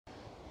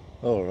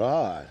All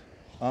right,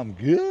 I'm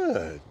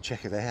good.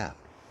 Check it out.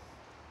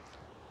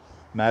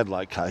 Mad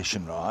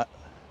location, right?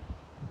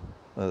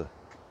 I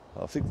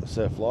think the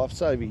surf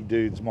lifesaving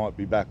dudes might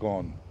be back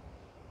on.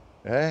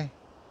 Yeah,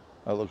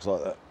 that looks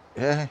like that.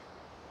 Yeah,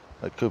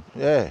 they could.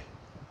 Yeah, it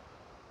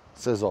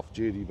says off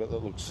duty, but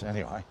that looks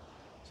anyway.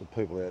 So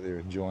people out there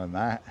enjoying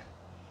that.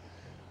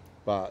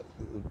 But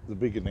the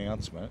big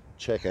announcement,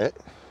 check it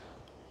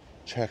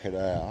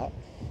out.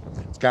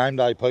 It's game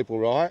day, people,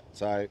 right?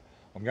 So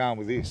I'm going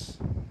with this.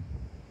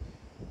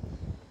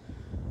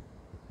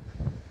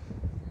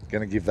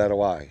 Going to give that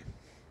away.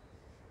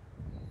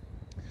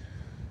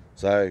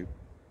 So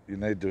you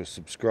need to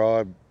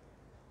subscribe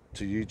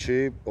to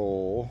YouTube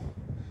or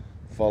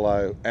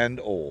follow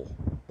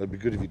it'd be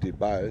good if you did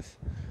both,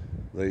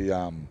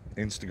 the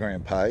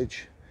Instagram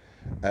page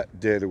at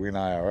Dare to Win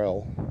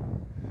ARL,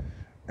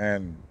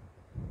 and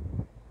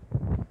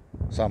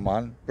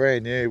someone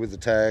brand new with the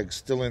tag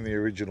still in the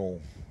original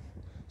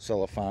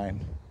cellophane,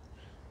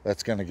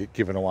 that's going to get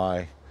given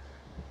away.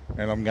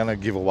 And I'm going to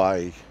give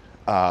away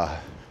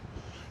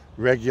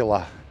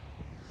regular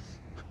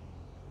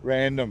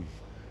random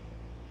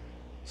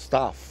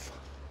stuff.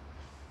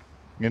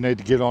 You need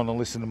to get on and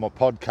listen to my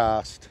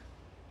podcast,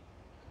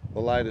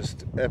 the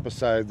latest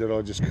episode that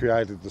I just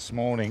created this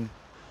morning,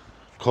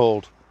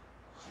 called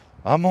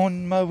I'm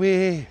on my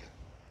way.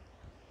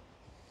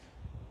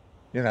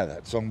 You know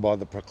that song by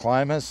the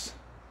Proclaimers.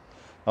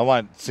 I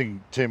won't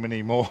sing too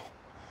many more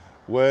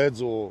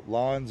words or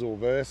lines or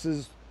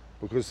verses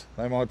because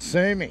they might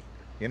sue me.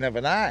 You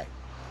never know.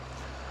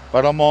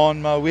 But I'm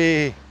on my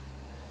way.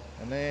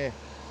 And there,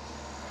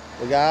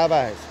 the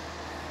Garbos.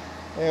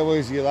 How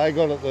easy they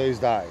got it these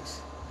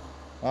days.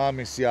 I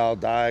miss the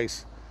old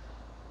days.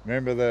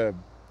 Remember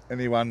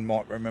anyone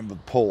might remember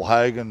Paul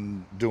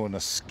Hogan doing a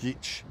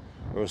sketch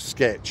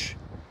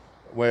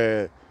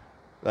where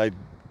they'd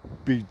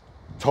be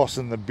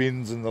tossing the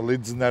bins and the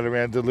lids and that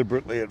around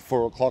deliberately at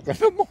 4 o'clock in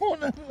the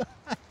morning.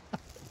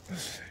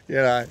 You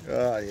know,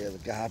 oh yeah, the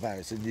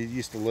Garbos. And you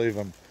used to leave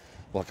them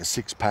like a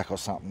 6-pack or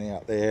something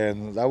out there,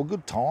 and they were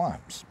good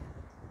times.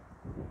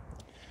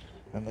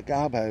 And the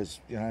Garbos,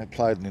 you know,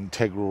 played an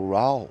integral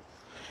role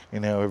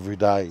in our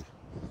everyday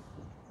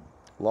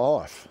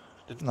life,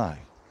 didn't they?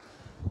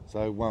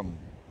 So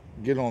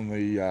get on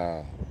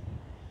the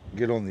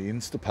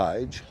Insta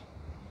page,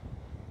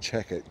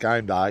 check it.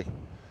 Game day,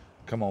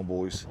 come on,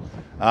 boys.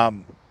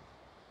 And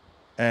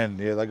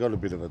yeah, they got a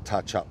bit of a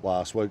touch up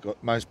last week.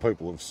 Most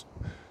people have,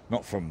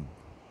 not from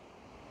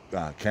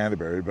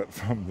Canterbury, but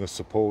from the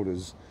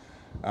supporters,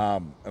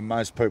 and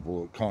most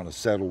people are kind of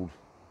settled.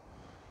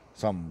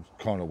 Some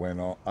kind of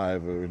went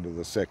over into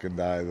the second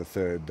day, the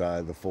third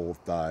day, the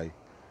fourth day.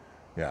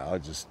 Yeah, I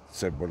just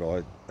said what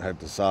I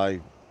had to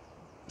say,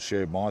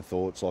 shared my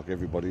thoughts like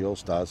everybody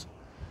else does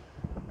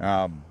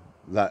that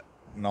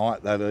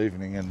night, that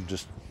evening, and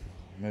just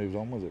moved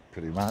on with it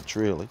pretty much,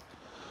 really.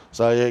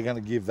 So yeah, going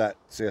to give that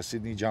South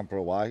Sydney jumper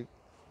away.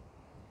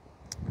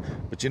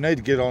 But you need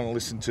to get on and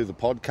listen to the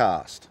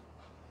podcast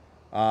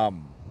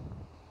on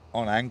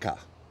Anchor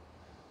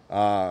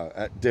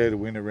at Dare to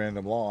Win a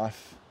Random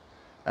Life.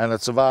 And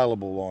it's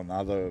available on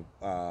other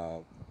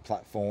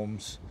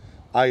platforms,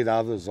 8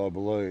 others, I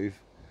believe.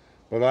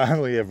 But I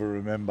only ever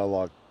remember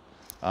like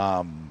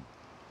Apple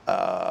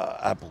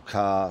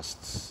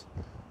Casts,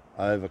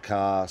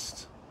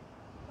 Overcast,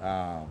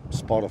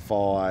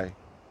 Spotify.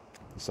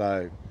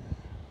 So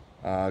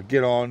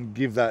get on,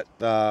 give that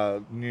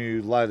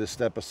new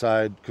latest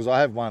episode, because I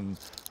have one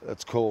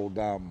that's called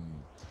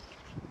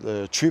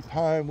The Trip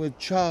Home with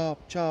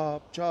Chop,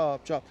 Chop,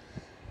 Chop, Chop,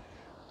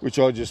 which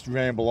I just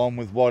ramble on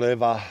with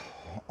whatever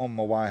on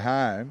my way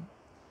home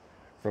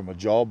from a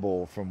job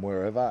or from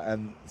wherever.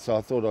 And so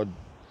I thought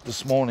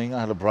this morning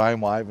I had a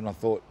brainwave and I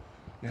thought,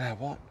 you know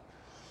what?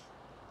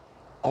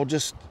 I'll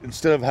just,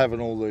 instead of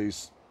having all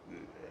these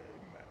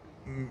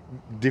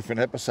different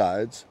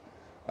episodes,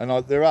 and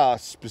there are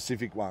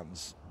specific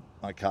ones,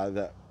 okay,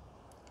 that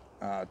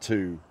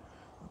to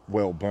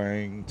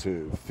well-being,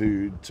 to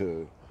food,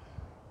 to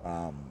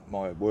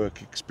my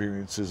work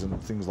experiences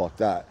and things like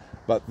that.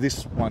 But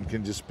this one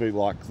can just be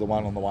like the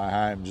one on the way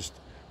home, just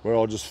where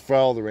I'll just throw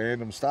all the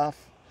random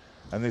stuff.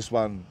 And this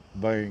one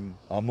being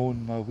I'm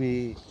on my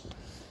way,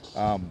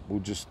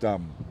 we'll just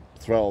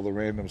throw all the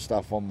random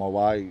stuff on my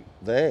way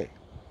there.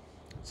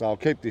 So I'll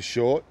keep this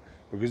short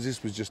because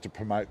this was just to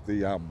promote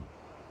the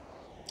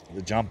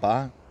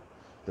jumper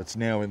that's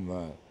now in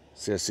the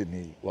South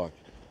Sydney like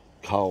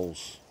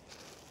Coles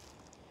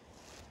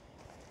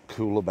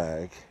cooler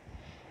bag.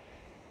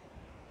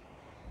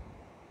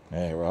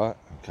 Yeah, right.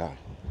 Okay.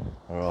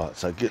 All right.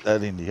 So get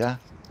that into you.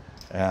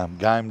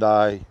 Game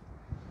day.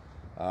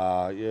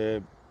 Yeah,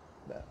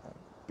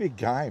 big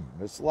game.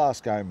 It's the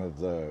last game of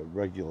the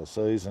regular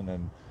season,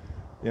 and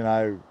you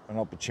know, an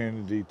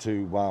opportunity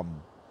to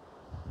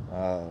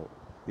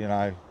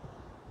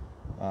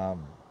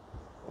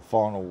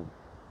final,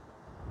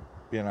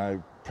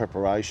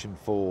 preparation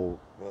for,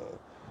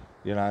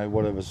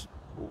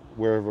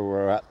 wherever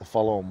we're at the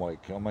following week.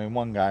 I mean,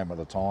 one game at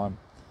a time,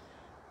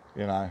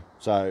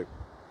 So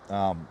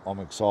I'm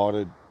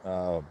excited.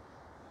 My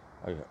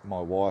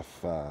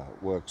wife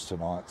works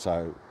tonight,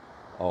 so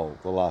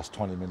the last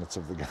 20 minutes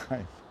of the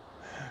game,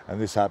 and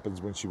this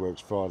happens when she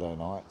works Friday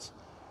nights.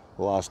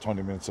 The last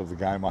 20 minutes of the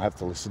game, I have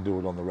to listen to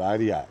it on the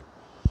radio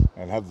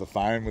and have the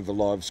phone with the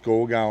live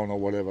score going or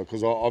whatever,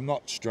 because I'm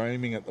not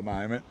streaming at the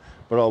moment,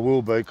 but I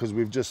will be, because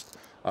we've just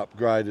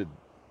upgraded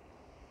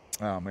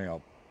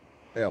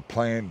our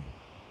plan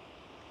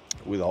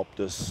with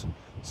Optus.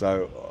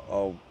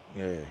 So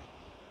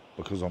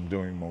because I'm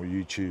doing more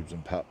YouTubes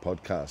and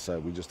podcasts, so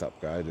we just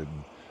upgraded,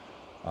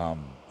 and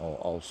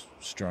I'll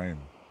stream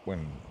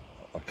when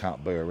I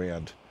can't be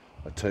around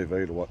a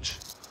TV to watch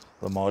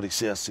the mighty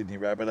South Sydney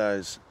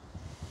Rabbitohs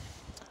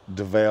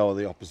devour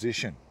the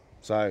opposition.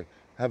 So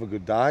have a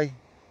good day,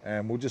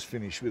 and we'll just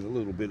finish with a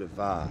little bit of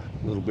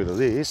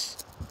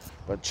this,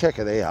 but check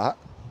it out.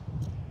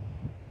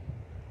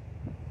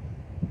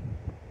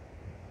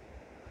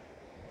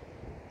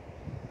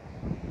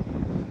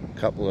 A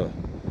couple of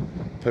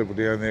people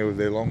down there with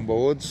their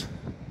longboards.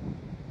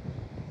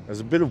 There's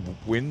a bit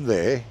of wind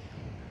there,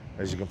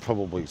 as you can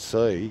probably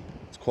see.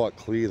 It's quite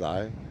clear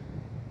though,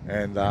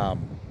 and but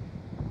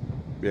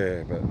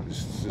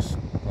it's just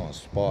a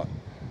nice spot.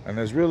 And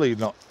there's really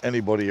not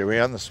anybody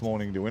around this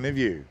morning to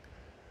interview.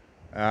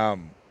 I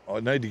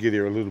need to get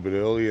here a little bit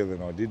earlier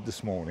than I did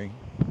this morning,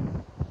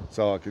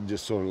 so I can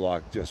just sort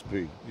of just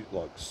be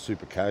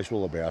super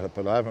casual about it,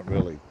 but I haven't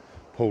really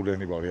pulled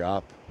anybody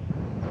up.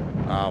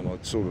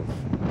 I've sort of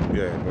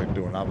been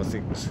doing other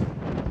things,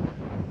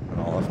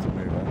 and I'll have to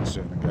move on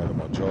soon and go to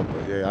my job.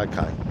 But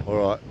okay, all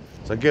right.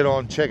 So get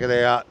on, check it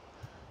out,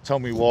 tell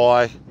me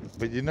why,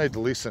 but you need to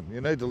listen.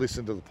 You need to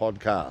listen to the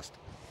podcast.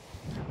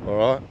 All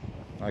right.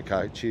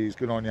 Okay. Cheers.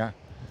 Good on ya.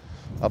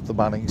 Up the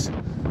bunnies.